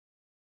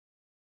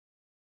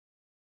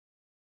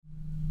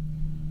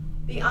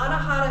The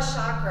Anahata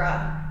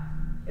chakra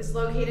is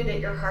located at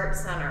your heart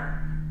center.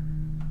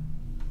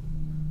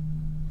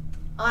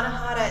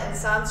 Anahata in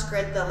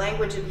Sanskrit, the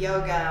language of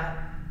yoga,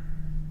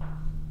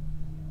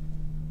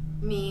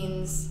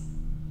 means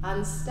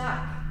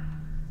unstuck,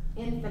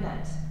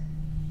 infinite,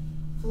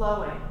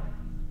 flowing.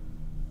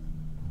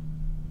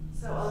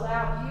 So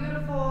allow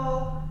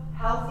beautiful,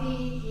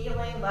 healthy,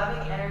 healing,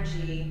 loving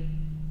energy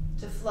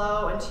to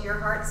flow into your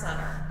heart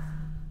center.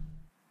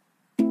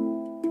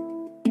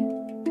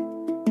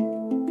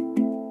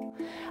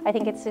 I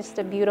think it's just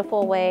a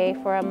beautiful way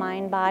for a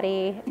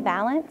mind-body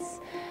balance.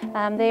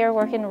 They are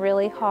working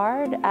really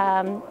hard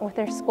with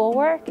their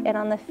schoolwork and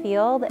on the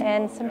field,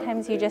 and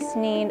sometimes you just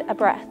need a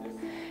breath.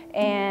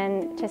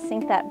 And to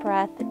sync that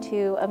breath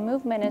to a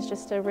movement is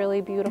just a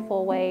really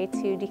beautiful way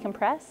to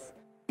decompress.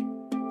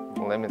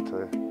 Limit to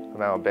the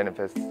amount of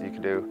benefits you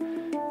can do.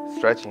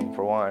 Stretching,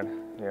 for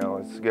one,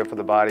 it's good for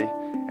the body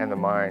and the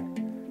mind.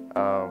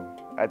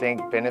 I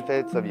think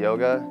benefits of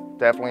yoga,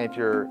 definitely if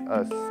you're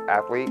an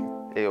athlete,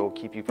 it will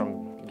keep you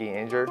from getting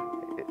injured.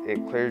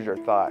 It clears your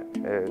thought.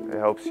 It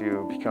helps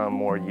you become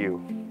more you,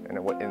 in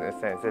a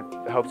sense. It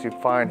helps you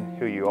find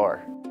who you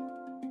are.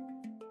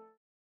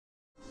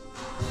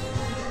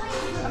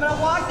 I'm going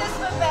to walk this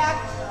foot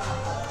back,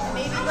 and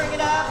maybe bring it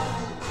up.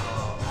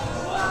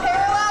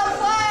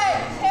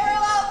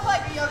 Parallel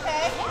plank, are you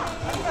okay? Yeah.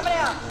 Coming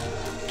out.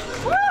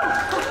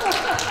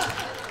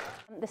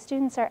 The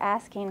students are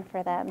asking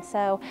for them.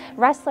 So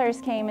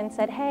wrestlers came and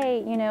said,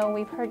 hey,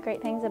 we've heard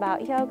great things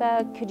about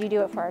yoga, could you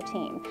do it for our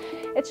team?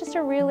 It's just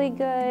a really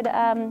good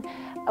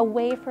a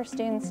way for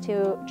students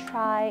to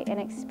try and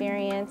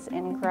experience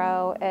and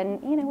grow, and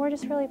we're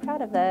just really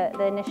proud of the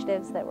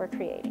initiatives that we're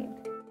creating.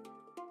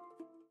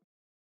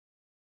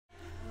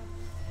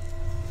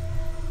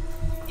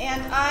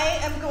 And I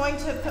am going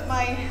to put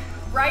my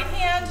right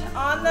hand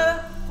on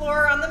the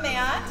floor on the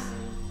mat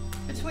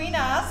between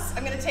us.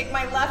 I'm going to take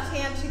my left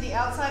hand to the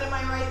outside of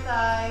my right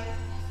thigh.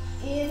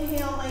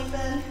 Inhale,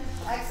 lengthen.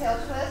 Exhale,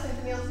 twist. And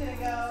Camille's going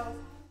to go.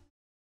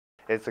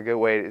 It's a good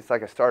way. It's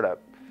like a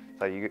startup.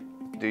 So you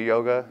do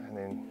yoga, and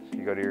then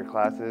you go to your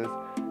classes,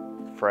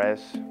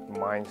 fresh,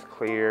 mind's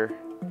clear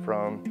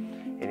from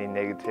any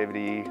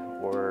negativity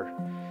or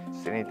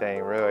just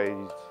anything really.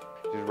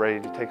 Just ready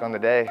to take on the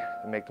day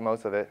and make the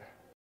most of it.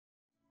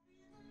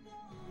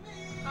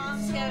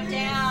 Palms go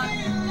down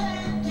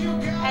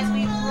as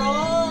we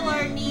roll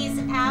our knees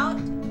out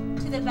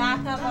to the back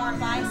of our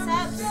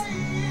biceps.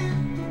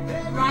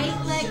 Right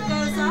leg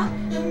goes up,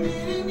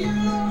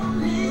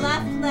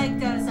 left leg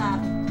goes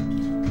up.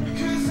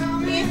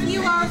 If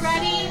you are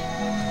ready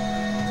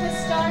to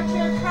start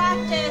your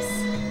practice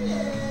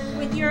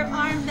with your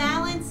arm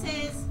balances,